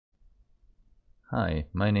Hi,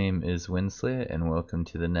 my name is Winsley, and welcome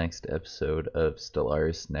to the next episode of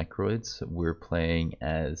Stellaris Necroids. We're playing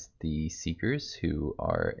as the Seekers, who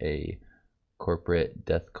are a corporate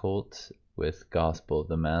death cult with Gospel of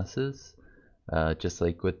the Masses. Just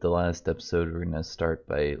like with the last episode, we're going to start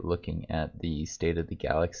by looking at the state of the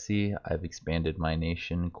galaxy. I've expanded my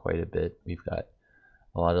nation quite a bit. We've got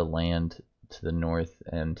a lot of land to the north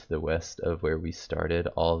and to the west of where we started.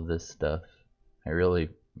 All of this stuff I really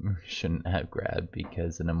shouldn't have grabbed,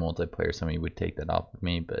 because in a multiplayer somebody would take that off of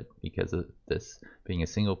me, but because of this being a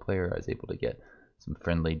single player, I was able to get some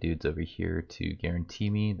friendly dudes over here to guarantee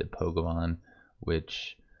me the Pokemon,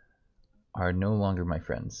 which are no longer my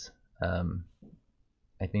friends.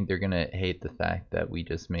 I think they're gonna hate the fact that we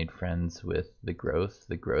just made friends with the Growth.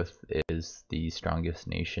 The Growth is the strongest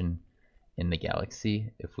nation in the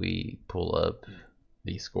galaxy. If we pull up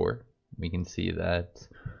the score, we can see that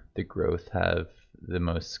the Growth have the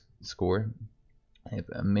most score. They have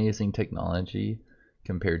amazing technology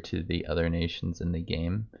compared to the other nations in the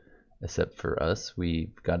game. Except for us,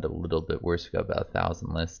 we've got a little bit worse. We've got about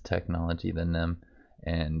 1,000 less technology than them,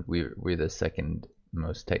 and we're the second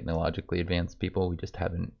most technologically advanced people. We just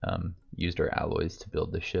haven't used our alloys to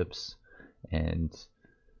build the ships, and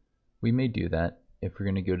we may do that if we're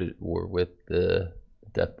going to go to war with the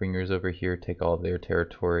Deathbringers over here, take all of their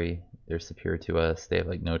territory. They're superior to us. They have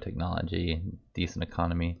like no technology, decent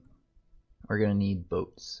economy. We're going to need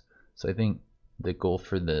boats. So I think the goal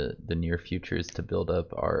for the near future is to build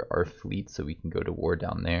up our fleet so we can go to war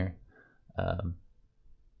down there.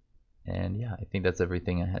 And yeah, I think that's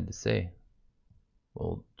everything I had to say.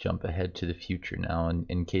 We'll jump ahead to the future now. And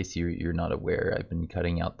in case you're not aware, I've been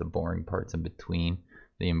cutting out the boring parts in between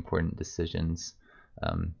the important decisions,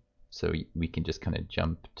 so we can just kind of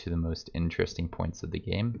jump to the most interesting points of the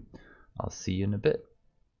game. I'll see you in a bit.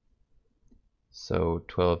 So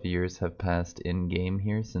 12 years have passed in game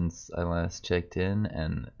here since I last checked in,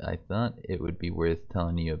 and I thought it would be worth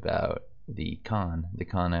telling you about the con. The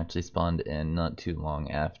con actually spawned in not too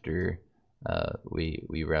long after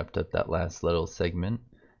we wrapped up that last little segment,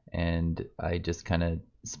 and I just kind of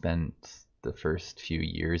spent the first few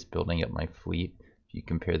years building up my fleet. If you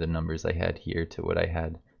compare the numbers I had here to what I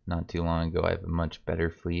had not too long ago, I have a much better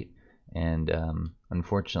fleet, and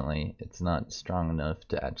unfortunately it's not strong enough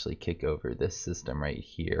to actually kick over this system right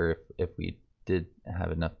here. If we did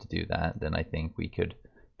have enough to do that, then I think we could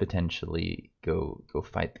potentially go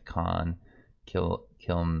fight the con, kill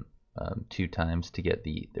him 2 times to get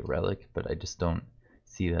the relic, but I just don't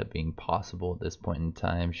see that being possible at this point in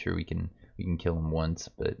time. Sure, we can kill him once,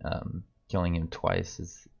 but killing him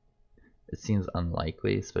twice it seems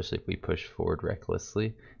unlikely, especially if we push forward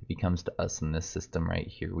recklessly. If he comes to us in this system right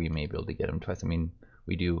here, we may be able to get him twice. I mean,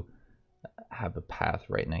 we do have a path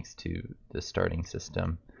right next to the starting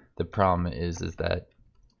system. The problem is that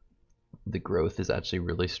the Growth is actually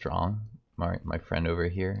really strong, my friend over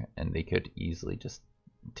here, and they could easily just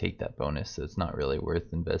take that bonus, so it's not really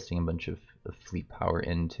worth investing a bunch of fleet power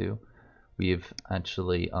into. We've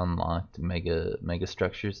actually unlocked mega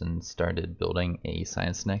structures and started building a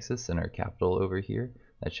science nexus in our capital over here.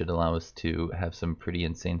 That should allow us to have some pretty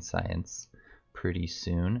insane science pretty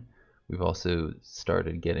soon. We've also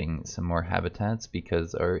started getting some more habitats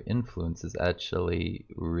because our influence is actually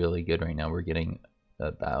really good right now. We're getting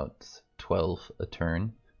about 12 a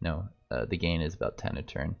turn. No, the gain is about 10 a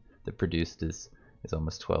turn. The produced is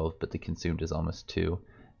almost 12, but the consumed is almost 2.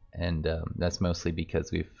 And that's mostly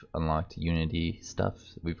because we've unlocked Unity stuff.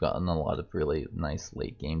 We've gotten a lot of really nice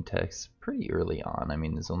late game techs pretty early on. I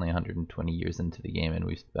mean, there's only 120 years into the game, and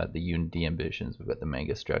we've got the Unity ambitions, we've got the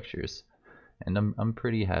mega structures, and I'm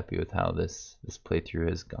pretty happy with how this playthrough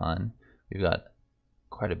has gone. We've got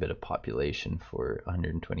quite a bit of population for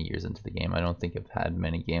 120 years into the game. I don't think I've had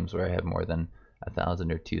many games where I have more than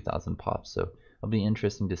 1,000 or 2,000 pops, so it'll be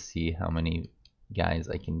interesting to see how many guys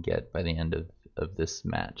I can get by the end of this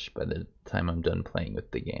match, by the time I'm done playing with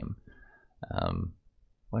the game.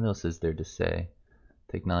 What else is there to say?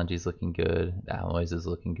 Technology is looking good, the alloys is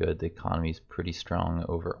looking good, the economy is pretty strong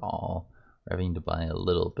overall. We're having to buy a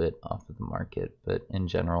little bit off of the market, but in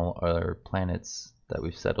general our planets that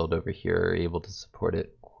we've settled over here are able to support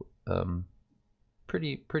it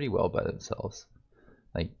pretty well by themselves.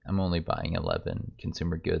 Like, I'm only buying 11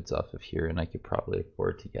 consumer goods off of here, and I could probably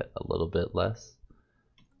afford to get a little bit less.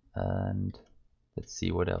 And let's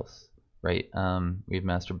see what else. Right, we have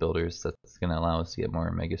master builders. That's going to allow us to get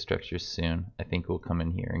more mega structures soon. I think we'll come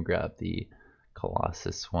in here and grab the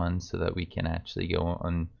Colossus one so that we can actually go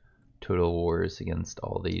on total wars against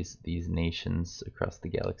all these nations across the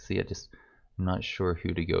galaxy. I'm not sure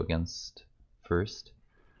who to go against first.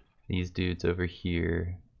 These dudes over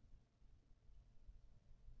here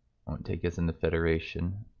won't take us into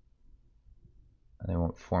Federation. They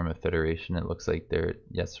won't form a Federation. It looks like their,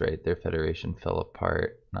 yes, right, their Federation fell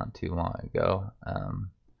apart not too long ago.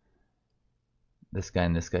 This guy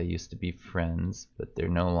and this guy used to be friends, but they're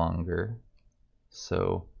no longer.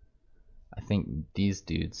 So I think these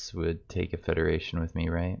dudes would take a Federation with me,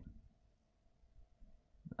 right?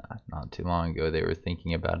 Not too long ago they were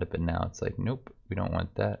thinking about it, but now it's like, nope, we don't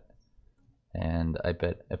want that. And I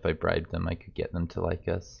bet if I bribed them, I could get them to like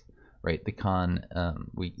us. Right, the con,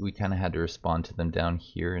 we kind of had to respond to them down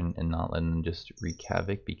here and not let them just wreak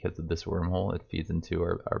havoc because of this wormhole. It feeds into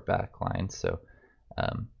our back line, so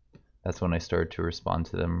that's when I started to respond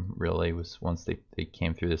to them really, was once they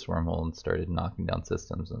came through this wormhole and started knocking down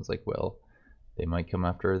systems. And I was like, well, they might come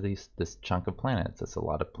after this chunk of planets. That's a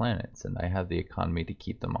lot of planets, and I have the economy to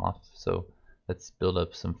keep them off, so let's build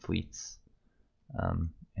up some fleets.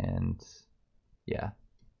 And yeah,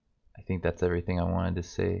 I think that's everything I wanted to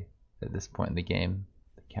say at this point in the game.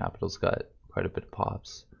 The capital's got quite a bit of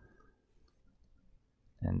pops,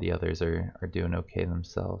 and the others are doing okay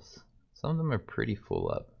themselves. Some of them are pretty full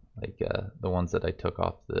up, like the ones that I took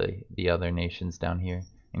off the other nations down here.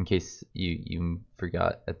 In case you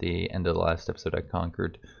forgot, at the end of the last episode I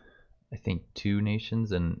conquered, I think 2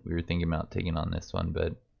 nations, and we were thinking about taking on this one,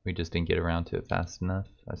 but we just didn't get around to it fast enough.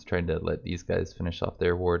 I was trying to let these guys finish off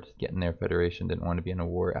their war, get in their federation, didn't want to be in a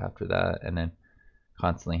war after that, and then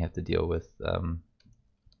constantly have to deal with the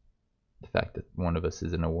fact that one of us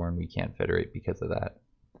is in a war and we can't federate because of that.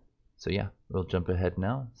 So yeah, we'll jump ahead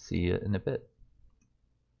now. See you in a bit.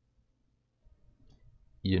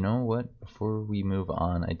 You know what? Before we move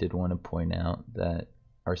on, I did want to point out that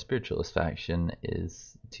our spiritualist faction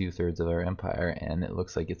is 2/3 of our empire, and it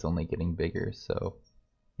looks like it's only getting bigger. So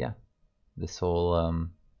yeah, this whole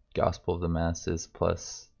gospel of the masses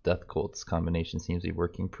plus death cults combination seems to be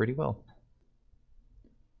working pretty well.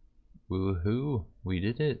 Woohoo! We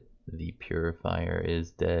did it! The purifier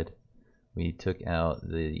is dead. We took out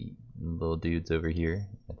the little dudes over here.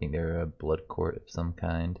 I think they're a blood court of some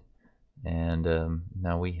kind. And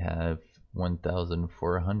now we have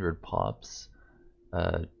 1,400 pops,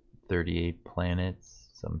 38 planets,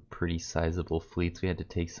 some pretty sizable fleets. We had to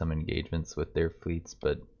take some engagements with their fleets,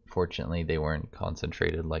 but fortunately they weren't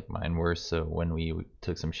concentrated like mine were. So when we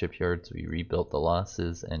took some shipyards, we rebuilt the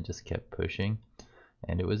losses and just kept pushing.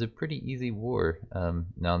 And it was a pretty easy war.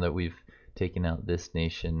 Now that we've taken out this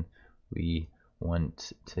nation, we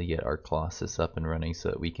want to get our Colossus up and running so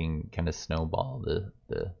that we can kind of snowball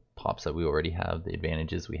the pops that we already have, the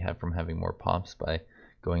advantages we have from having more pops by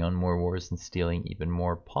going on more wars and stealing even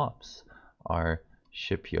more pops. Our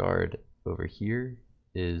shipyard over here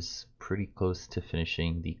is pretty close to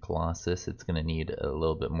finishing the Colossus. It's going to need a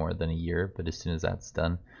little bit more than a year, but as soon as that's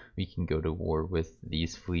done, we can go to war with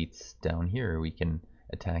these fleets down here. We can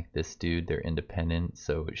attack this dude. They're independent,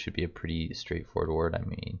 so it should be a pretty straightforward war. I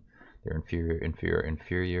mean, they're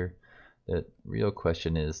inferior. The real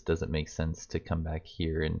question is, does it make sense to come back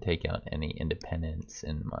here and take out any independents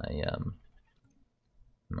in my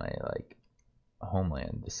my like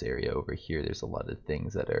homeland? This area over here, there's a lot of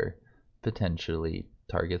things that are potentially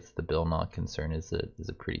targets. The Bill Not concern is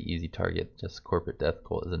a pretty easy target. Just corporate death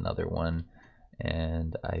cult is another one,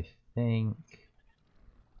 and I think,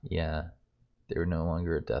 yeah, they're no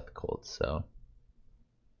longer a death cult, so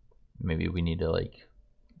maybe we need to like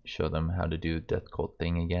show them how to do death cult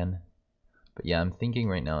thing again. But yeah, I'm thinking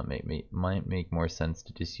right now it might make more sense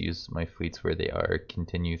to just use my fleets where they are,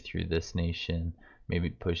 continue through this nation, maybe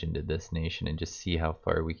push into this nation, and just see how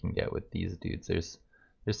far we can get with these dudes. There's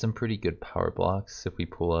some pretty good power blocks. If we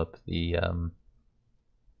pull up the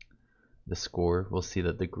score, we'll see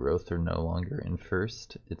that the growth are no longer in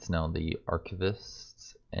first. It's now the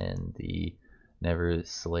Archivists and the Never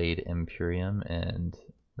Slayed Imperium, and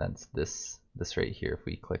that's this right here. If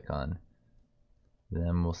we click on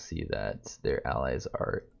them, we'll see that their allies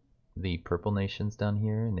are the purple nations down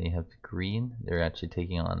here, and they have green. They're actually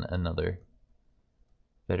taking on another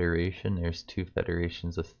federation. There's 2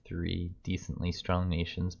 federations of 3 decently strong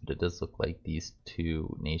nations, but it does look like these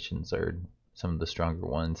 2 nations are some of the stronger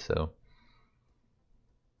ones, so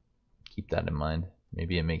keep that in mind.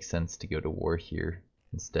 Maybe it makes sense to go to war here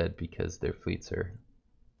instead because their fleets are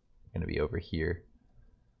going to be over here.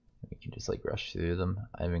 We can just like rush through them.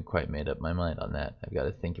 I haven't quite made up my mind on that. I've got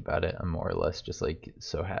to think about it. I'm more or less just like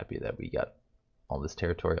so happy that we got all this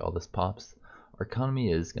territory, all this pops. Our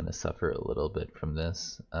economy is going to suffer a little bit from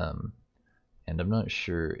this, and I'm not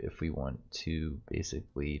sure if we want to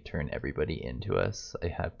basically turn everybody into us. I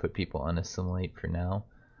have put people on assimilate for now,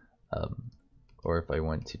 or if I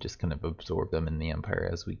want to just kind of absorb them in the empire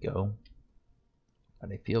as we go.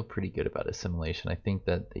 But I feel pretty good about assimilation. I think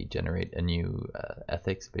that they generate a new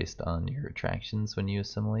ethics based on your attractions when you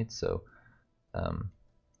assimilate. So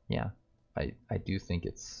yeah, I do think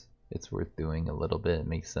it's worth doing a little bit. It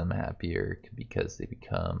makes them happier because they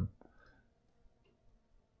become,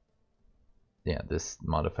 yeah, this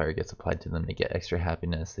modifier gets applied to them. They get extra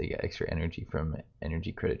happiness, they get extra energy from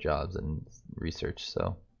energy credit jobs and research.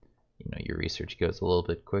 So your research goes a little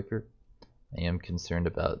bit quicker. I am concerned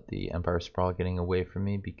about the Empire Sprawl getting away from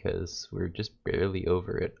me because we're just barely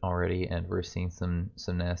over it already, and we're seeing some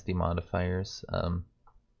nasty modifiers.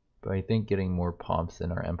 But I think getting more pops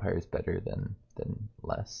in our Empire is better than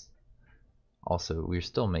less. Also, we're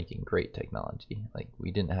still making great technology. Like,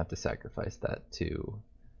 we didn't have to sacrifice that to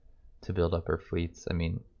build up our fleets. I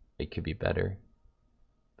mean, it could be better,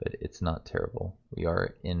 but it's not terrible. We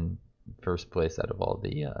are in first place out of all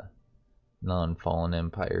the non-fallen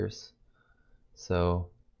empires. So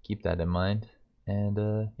keep that in mind.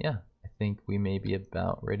 And yeah, I think we may be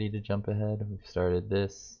about ready to jump ahead. We've started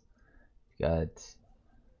this. We've got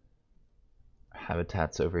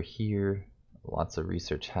habitats over here, lots of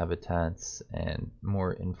research habitats, and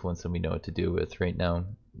more influence than we know what to do with right now.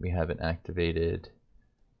 We haven't activated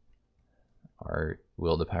our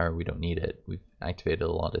will to power. We don't need it. We've activated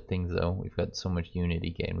a lot of things though. We've got so much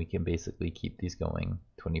unity gain. We can basically keep these going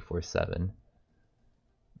 24/7.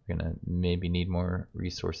 We're gonna maybe need more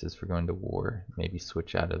resources for going to war. Maybe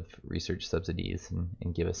switch out of research subsidies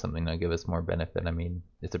and give us something that'll give us more benefit. I mean,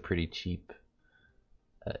 it's a pretty cheap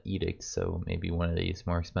edict, so maybe one of these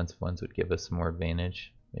more expensive ones would give us more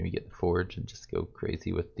advantage. Maybe get the forge and just go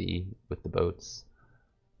crazy with the boats.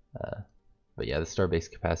 But yeah, the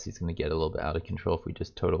starbase capacity is going to get a little bit out of control if we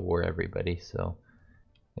just total war everybody. So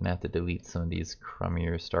I'm gonna have to delete some of these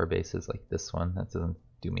crummier starbases like this one. That doesn't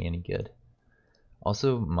do me any good.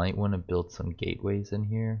 Also, might want to build some gateways in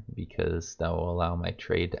here because that will allow my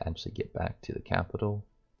trade to actually get back to the capital.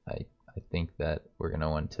 I think that we're going to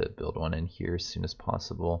want to build one in here as soon as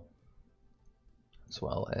possible, as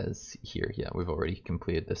well as here. Yeah, we've already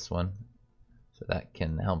completed this one, so that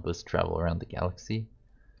can help us travel around the galaxy.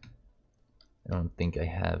 I don't think I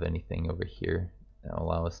have anything over here that will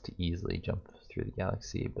allow us to easily jump through the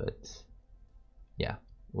galaxy, but yeah,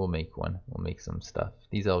 we'll make one. We'll make some stuff.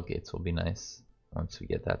 These L gates will be nice once we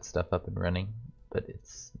get that stuff up and running, but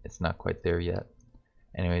it's not quite there yet.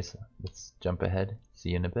 Anyways, let's jump ahead. See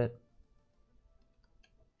you in a bit.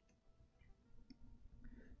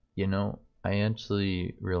 I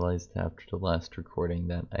actually realized after the last recording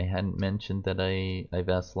that I hadn't mentioned that I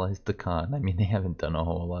vassalized the Khan. I mean, they haven't done a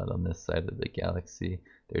whole lot on this side of the galaxy.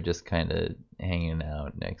 They're just kind of hanging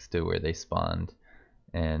out next to where they spawned,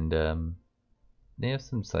 and they have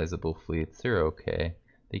some sizable fleets. They're okay.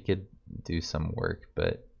 They could do some work,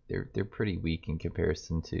 but they're pretty weak in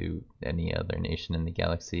comparison to any other nation in the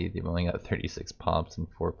galaxy. They've only got 36 pops and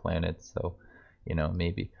 4 planets, so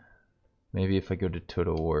maybe if I go to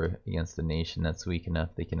total war against a nation that's weak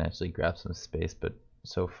enough, they can actually grab some space. But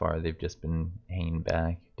so far, they've just been hanging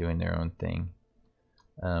back, doing their own thing.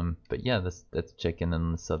 But yeah, let's check in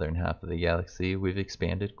on the southern half of the galaxy. We've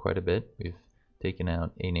expanded quite a bit. We've taken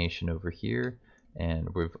out a nation over here, and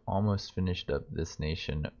we've almost finished up this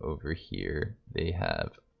nation over here. They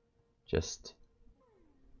have just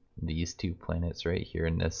these 2 planets right here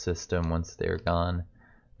in this system. Once they're gone,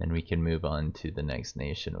 then we can move on to the next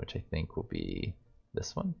nation, which I think will be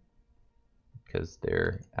this one, because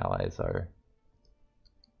their allies are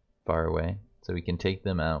far away. So we can take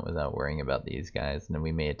them out without worrying about these guys, and then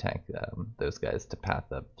we may attack those guys to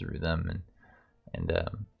path up through them and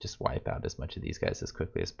just wipe out as much of these guys as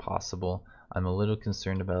quickly as possible. I'm a little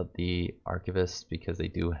concerned about the archivists because they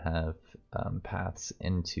do have paths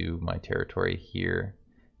into my territory here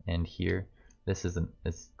and here. This isn't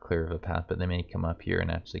as clear of a path, but they may come up here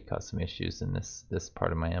and actually cause some issues in this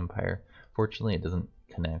part of my empire. Fortunately, it doesn't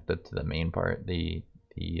connect up to the main part. I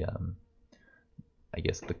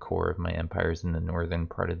guess the core of my empire is in the northern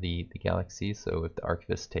part of the galaxy, so if the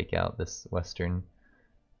archivists take out this western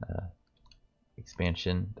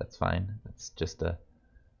expansion, that's fine. That's just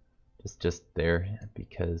there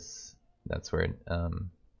because that's where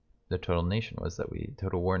the total war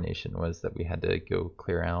nation was that we had to go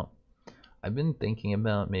clear out. I've been thinking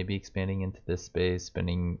about maybe expanding into this space,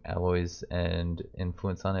 spending alloys and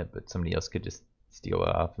influence on it, but somebody else could just steal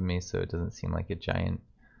it off of me, so it doesn't seem like a giant,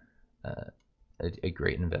 a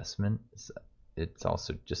great investment. It's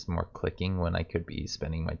also just more clicking when I could be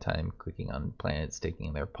spending my time clicking on planets,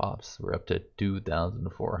 taking their pops. We're up to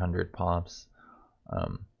 2,400 pops.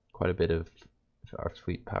 Quite a bit of our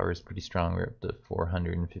fleet power is pretty strong. We're up to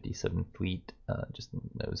 457 fleet, just in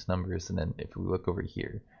those numbers. And then if we look over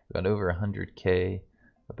here, we've got over 100k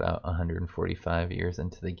about 145 years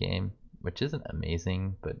into the game, which isn't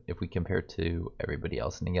amazing, but if we compare to everybody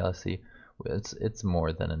else in the galaxy, it's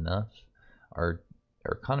more than enough. Our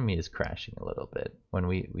economy is crashing a little bit. When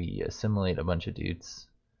we assimilate a bunch of dudes,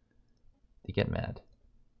 they get mad.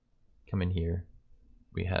 Come in here.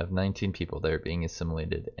 We have 19 people that are being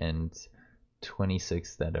assimilated and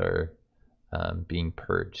 26 that are being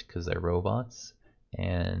purged because they're robots.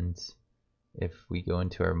 And if we go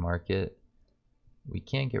into our market, we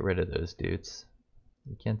can't get rid of those dudes.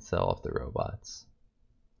 We can't sell off the robots.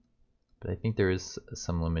 But I think there is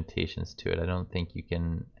some limitations to it. I don't think you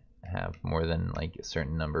can have more than like a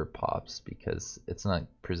certain number of pops because it's not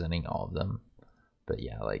presenting all of them. But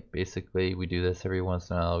yeah, like basically we do this every once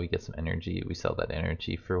in a while, we get some energy, we sell that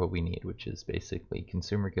energy for what we need, which is basically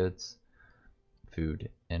consumer goods, food,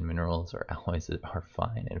 and minerals. Our alloys are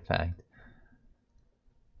fine. In fact,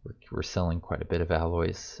 we're selling quite a bit of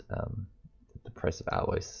alloys. The price of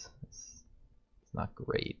alloys is not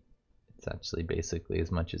great. It's actually basically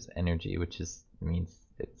as much as energy, which means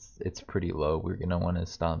it's pretty low. We're gonna want to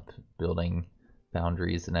stop building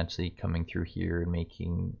boundaries and actually coming through here and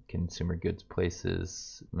making consumer goods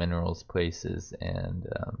places, minerals places, and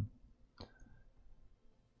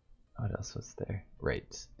what else was there?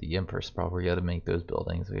 Right, the Emperor's probably got to make those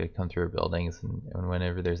buildings. We got to come through our buildings, and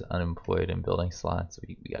whenever there's unemployed and building slots,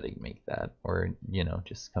 we got to make that, or you know,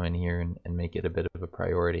 just come in here and make it a bit of a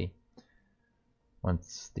priority.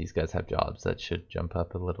 Once these guys have jobs, that should jump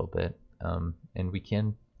up a little bit, and we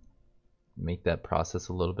can make that process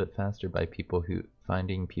a little bit faster by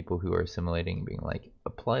finding people who are assimilating and being like,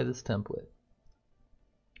 apply this template,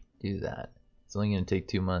 do that. It's only going to take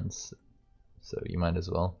 2 months, so you might as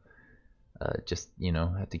well just, you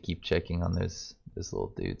know, have to keep checking on those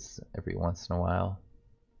little dudes every once in a while.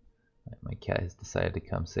 My cat has decided to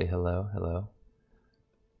come say hello. Hello.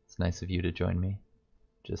 It's nice of you to join me.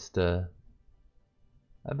 Just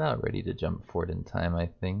about ready to jump forward in time, I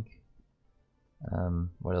think.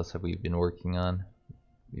 What else have we been working on?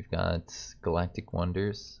 We've got Galactic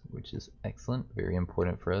Wonders, which is excellent, very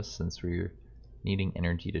important for us since we're needing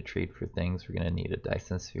energy to trade for things. We're going to need a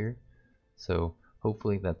Dyson Sphere, so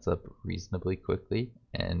hopefully that's up reasonably quickly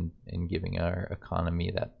and giving our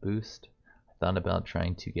economy that boost. I thought about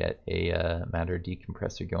trying to get a matter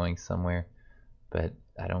decompressor going somewhere, but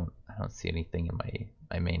I don't see anything in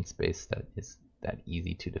my main space that is that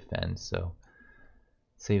easy to defend, so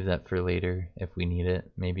save that for later if we need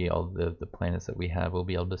it. Maybe all the planets that we have will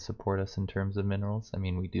be able to support us in terms of minerals. I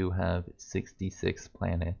mean, we do have 66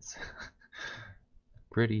 planets.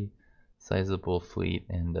 Pretty sizable fleet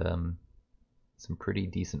and some pretty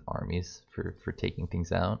decent armies for taking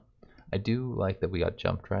things out. I do like that we got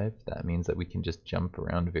jump drive. That means that we can just jump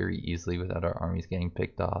around very easily without our armies getting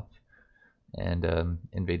picked off and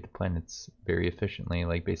invade the planets very efficiently.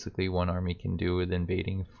 Like basically one army can do with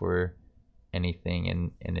invading for anything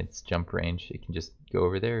in its jump range. It can just go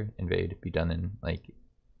over there, invade, be done in like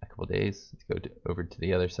a couple days. Let's go over to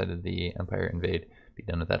the other side of the empire, invade, be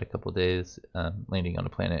done with that a couple days. Landing on a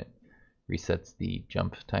planet resets the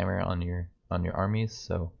jump timer on your armies,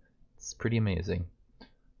 so it's pretty amazing.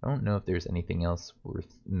 I don't know if there's anything else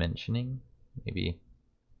worth mentioning. Maybe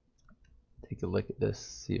take a look at this,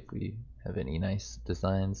 see if we have any nice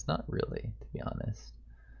designs. Not really, to be honest.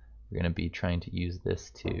 We're going to be trying to use this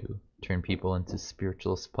to turn people into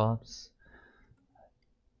spiritualist pops.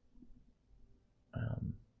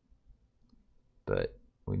 But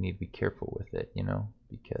we need to be careful with it, you know,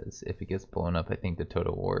 because if it gets blown up, I think the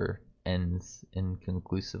total war ends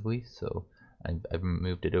inconclusively. So I've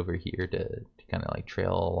moved it over here to kind of like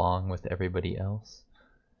trail along with everybody else.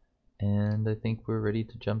 And I think we're ready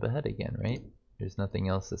to jump ahead again, right? There's nothing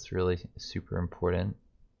else that's really super important.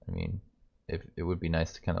 I mean, it would be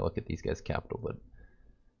nice to kind of look at these guys' capital, but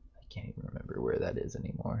I can't even remember where that is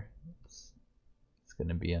anymore. It's going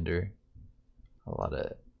to be under a lot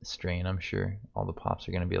of strain, I'm sure. All the pops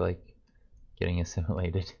are going to be like getting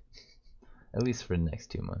assimilated, at least for the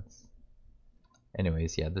next 2 months.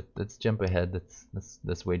 Anyways, yeah, let's jump ahead.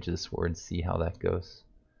 Let's wage this war and see how that goes.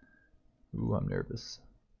 Ooh, I'm nervous.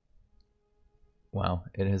 Wow,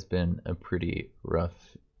 it has been a pretty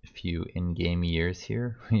rough few in-game years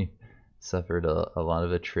here. We suffered a lot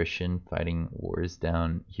of attrition fighting wars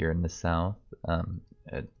down here in the south.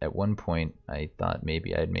 At one point, I thought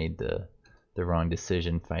maybe I'd made the wrong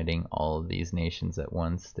decision fighting all of these nations at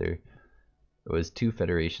once. There was 2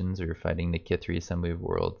 federations. We were fighting the Kithri Assembly of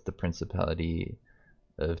Worlds, the Principality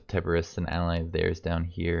of Teberus, an ally of theirs down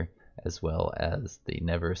here, as well as the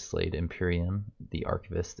Never Slayed Imperium, the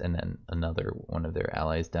Archivist, and then another one of their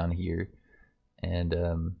allies down here. And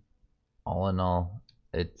all in all,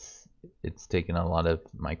 it's it's taken a lot of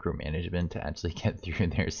micromanagement to actually get through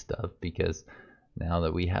their stuff, because now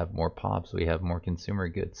that we have more pops, we have more consumer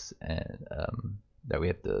goods, and that we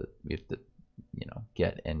have to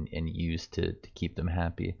get and use to keep them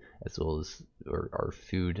happy, as well as our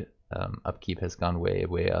food upkeep has gone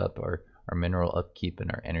way up, our mineral upkeep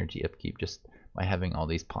and our energy upkeep, just by having all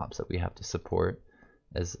these pops that we have to support,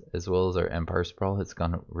 as well as our empire sprawl has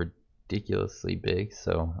gone ridiculously big.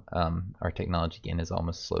 So our technology gain is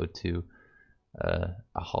almost slowed to a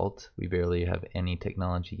halt. We barely have any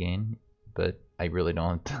technology gain, but I really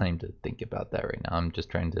don't have time to think about that right now. I'm just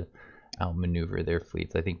trying to outmaneuver their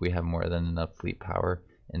fleets. I think we have more than enough fleet power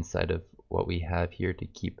inside of what we have here to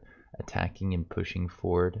keep attacking and pushing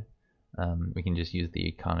forward. We can just use the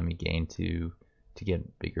economy gain to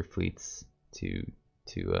get bigger fleets to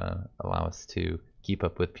allow us to keep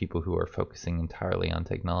up with people who are focusing entirely on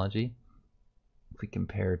technology. If we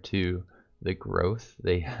compare to the growth,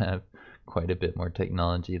 they have quite a bit more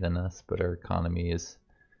technology than us, but our economy it's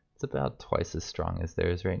about twice as strong as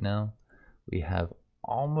theirs right now. We have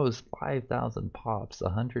almost 5,000 pops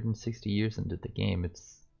 160 years into the game.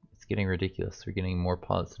 It's getting ridiculous. We're getting more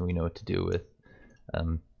pops than we know what to do with.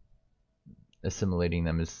 Assimilating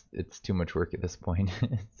them it's too much work at this point.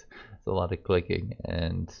 It's a lot of clicking,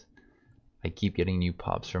 and I keep getting new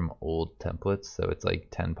pops from old templates, so it's like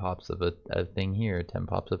 10 pops of a thing here, 10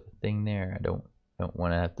 pops of a thing there. I don't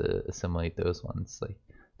want to have to assimilate those ones. Like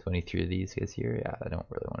 23 of these guys here, yeah, I don't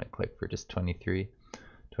really want to click for just 23.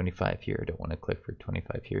 25 here, I don't want to click for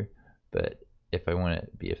 25 here. But if I want to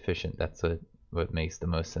be efficient, that's what makes the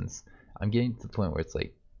most sense. I'm getting to the point where it's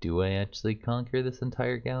like, do I actually conquer this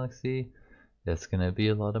entire galaxy? That's gonna be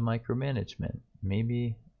a lot of micromanagement.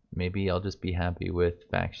 Maybe I'll just be happy with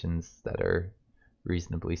factions that are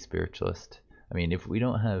reasonably spiritualist. I mean, if we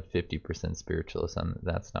don't have 50% spiritualism,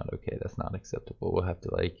 that's not okay. That's not acceptable. We'll have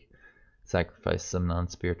to like sacrifice some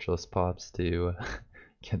non-spiritualist pops to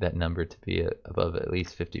get that number to be above at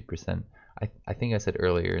least 50%. I think I said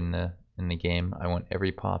earlier in the game I want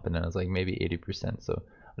every pop, and then I was like maybe 80%. So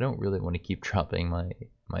I don't really want to keep dropping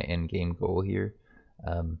my end game goal here.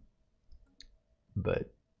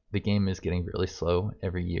 But the game is getting really slow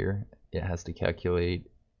every year. It has to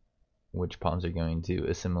calculate which pawns are going to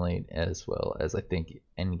assimilate, as well as I think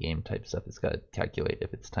end game type stuff. It's got to calculate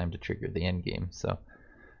if it's time to trigger the end game. So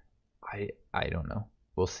I don't know.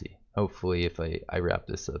 We'll see. Hopefully, if I wrap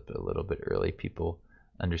this up a little bit early, people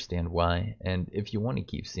understand why. And if you want to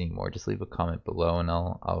keep seeing more, just leave a comment below, and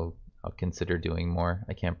I'll consider doing more.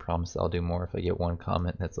 I can't promise I'll do more. If I get one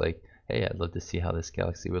comment that's like, hey, I'd love to see how this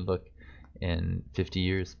galaxy would look in 50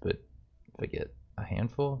 years, but if I get a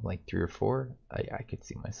handful, like 3 or 4, I could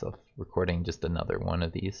see myself recording just another one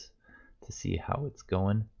of these to see how it's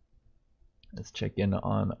going. Let's check in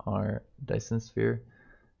on our Dyson sphere.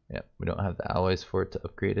 Yeah, we don't have the alloys for it to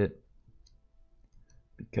upgrade it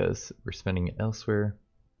because we're spending it elsewhere.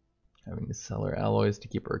 Having to sell our alloys to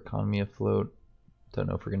keep our economy afloat. Don't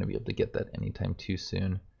know if we're going to be able to get that anytime too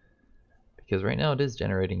soon, because right now it is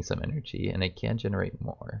generating some energy and it can generate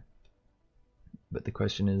more. But the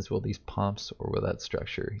question is, will these pops or will that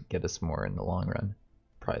structure get us more in the long run?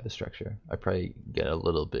 Probably the structure. I probably get a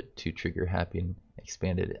little bit too trigger happy and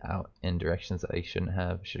expanded out in directions that I shouldn't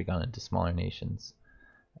have. Should have gone into smaller nations.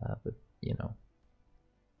 But you know,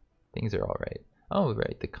 things are all right. Oh,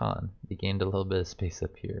 right, the con. They gained a little bit of space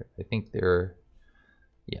up here. I think they're,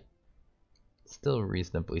 yeah, still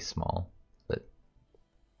reasonably small, but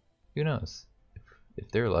who knows? If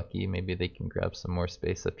they're lucky, maybe they can grab some more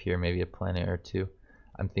space up here, maybe a planet or two.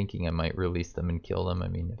 I'm thinking I might release them and kill them. I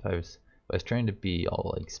mean, if I was trying to be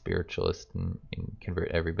all like spiritualist and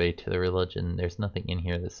convert everybody to the religion, there's nothing in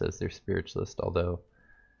here that says they're spiritualist, although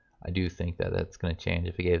I do think that that's going to change.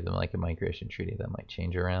 If I gave them like a migration treaty, that might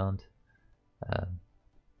change around.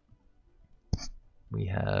 We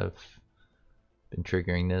have been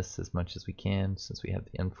triggering this as much as we can since we have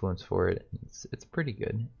the influence for it. It's pretty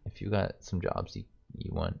good. If you got some jobs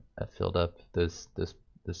you want filled up, this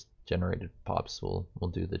generated pops will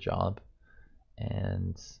do the job.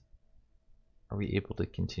 And are we able to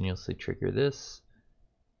continuously trigger this?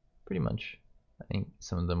 Pretty much. I think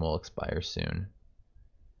some of them will expire soon,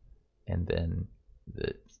 and then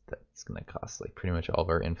that's going to cost like pretty much all of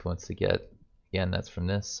our influence to get. Again, that's from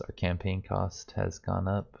this. Our campaign cost has gone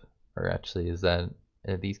up, or actually, is that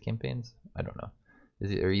these campaigns? I don't know.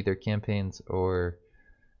 Is it either campaigns or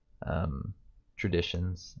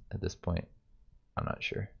traditions at this point? I'm not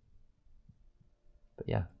sure. But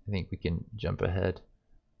yeah, I think we can jump ahead.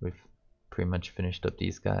 We've pretty much finished up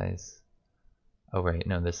these guys. Oh right,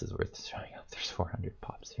 no, this is worth showing up. There's 400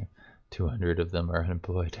 pops here. 200 of them are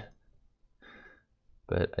unemployed.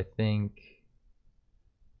 but I think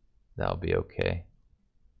that'll be okay.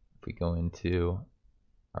 If we go into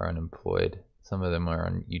our unemployed, some of them are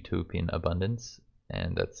on utopian abundance,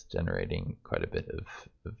 and that's generating quite a bit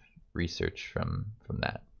of research from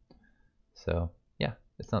that. So yeah,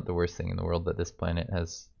 it's not the worst thing in the world that this planet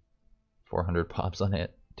has 400 pops on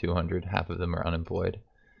it, 200, half of them are unemployed.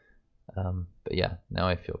 But yeah, now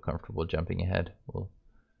I feel comfortable jumping ahead. We'll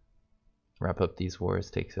wrap up these wars,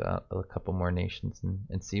 take out a couple more nations,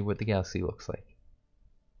 and see what the galaxy looks like.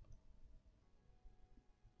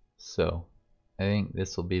 So I think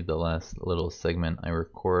this will be the last little segment I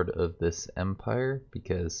record of this empire,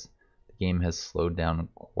 because the game has slowed down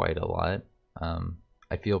quite a lot.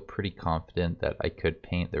 I feel pretty confident that I could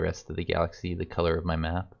paint the rest of the galaxy the color of my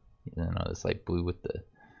map. You know, this light blue with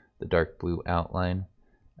the dark blue outline.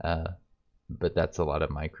 But that's a lot of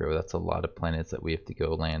micro. That's a lot of planets that we have to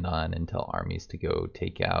go land on and tell armies to go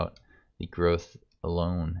take out. The growth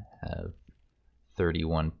alone have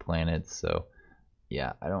 31 planets, so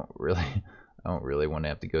yeah, I don't really want to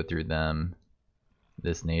have to go through them.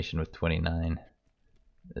 This nation with 29.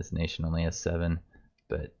 This nation only has 7.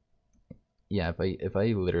 But yeah, if I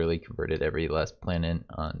literally converted every last planet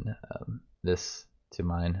on this to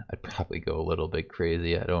mine, I'd probably go a little bit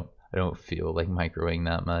crazy. I don't feel like microing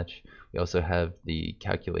that much. We also have the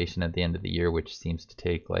calculation at the end of the year, which seems to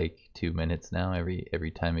take like 2 minutes now.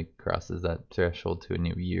 Every time it crosses that threshold to a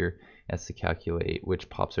new year, it has to calculate which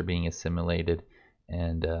pops are being assimilated,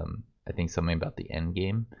 and I think something about the end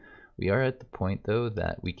game. We are at the point though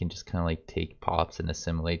that we can just kind of like take pops and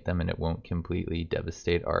assimilate them, and it won't completely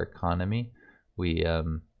devastate our economy. We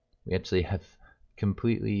actually have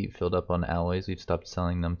completely filled up on alloys. We've stopped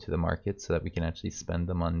selling them to the market so that we can actually spend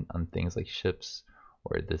them on things like ships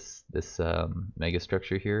or this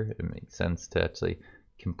megastructure here. It makes sense to actually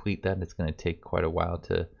complete that. It's going to take quite a while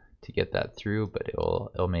to get that through, but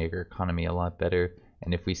it'll make our economy a lot better.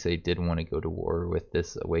 And if we say did want to go to war with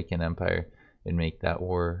this awakened empire, it'd make that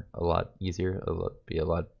war a lot easier. Be a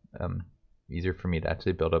lot easier for me to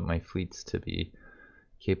actually build up my fleets to be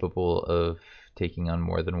capable of taking on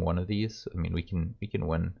more than one of these. I mean, we can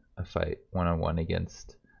win a fight one-on-one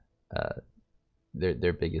against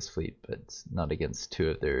their biggest fleet, but not against 2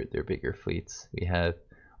 of their bigger fleets. We have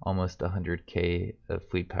almost 100k of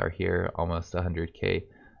fleet power here, almost 100k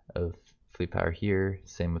of fleet power here.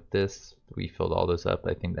 Same with this. We filled all those up.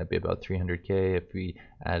 I think that'd be about 300k. If we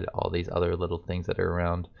add all these other little things that are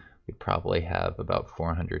around, we'd probably have about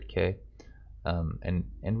 400k.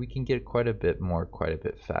 And we can get quite a bit more, quite a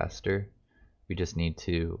bit faster. We just need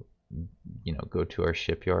to, you know, go to our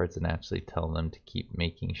shipyards and actually tell them to keep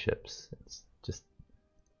making ships. It's just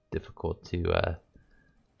difficult to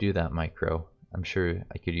do that micro. I'm sure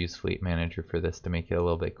I could use Fleet Manager for this to make it a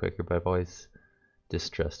little bit quicker, but I've always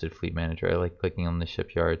distrusted Fleet Manager. I like clicking on the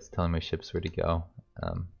shipyards, telling my ships where to go.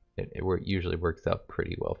 It usually works out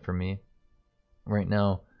pretty well for me. Right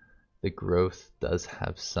now, the growth does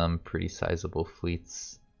have some pretty sizable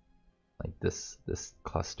fleets. Like this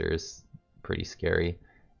cluster is pretty scary,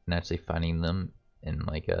 and actually finding them in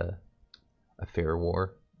like a fair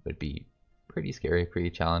war would be pretty scary, pretty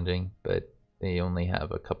challenging. But they only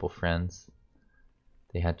have a couple friends.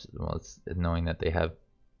 They had, well, it's knowing that they have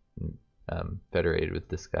federated with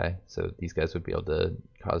this guy, so these guys would be able to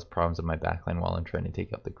cause problems in my backline while I'm trying to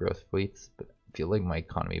take out the growth fleets. But I feel like my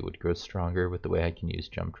economy would grow stronger with the way I can use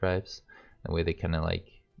jump drives, the way they kind of like,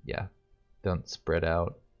 yeah, don't spread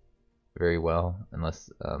out very well unless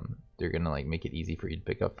they're gonna like make it easy for you to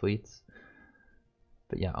pick up fleets.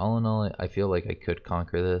 But yeah, all in all, I feel like I could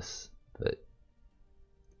conquer this, but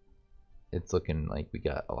it's looking like we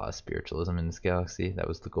got a lot of spiritualism in this galaxy. That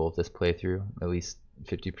was the goal of this playthrough. At least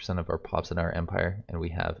 50% of our pops in our empire, and we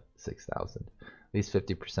have 6,000. At least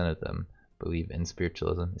 50% of them believe in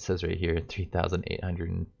spiritualism. It says right here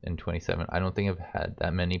 3,827. I don't think I've had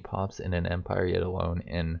that many pops in an empire, yet alone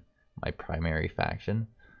in my primary faction.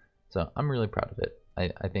 So I'm really proud of it.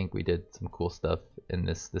 I think we did some cool stuff in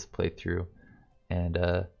this playthrough. And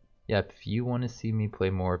yeah, if you want to see me play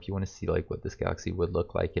more, if you want to see like what this galaxy would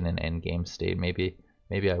look like in an end game state, maybe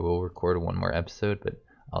I will record one more episode, but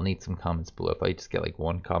I'll need some comments below. If I just get like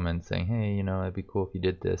one comment saying, hey, you know, it'd be cool if you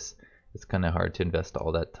did this, it's kind of hard to invest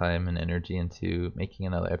all that time and energy into making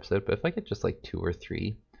another episode. But if I get just like 2 or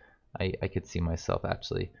 3, I could see myself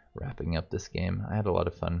actually wrapping up this game. I had a lot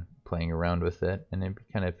of fun playing around with it, and it'd be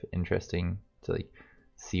kind of interesting to like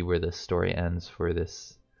see where the story ends for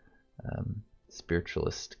this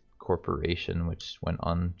spiritualist corporation, which went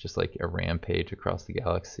on just like a rampage across the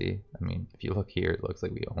galaxy. I mean, if you look here, it looks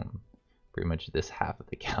like we own pretty much this half of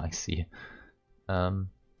the galaxy. But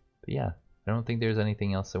yeah, I don't think there's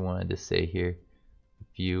anything else I wanted to say here.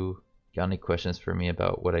 If you got any questions for me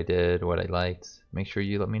about what I did, what I liked, make sure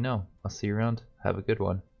you let me know. I'll see you around. Have a good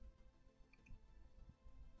one.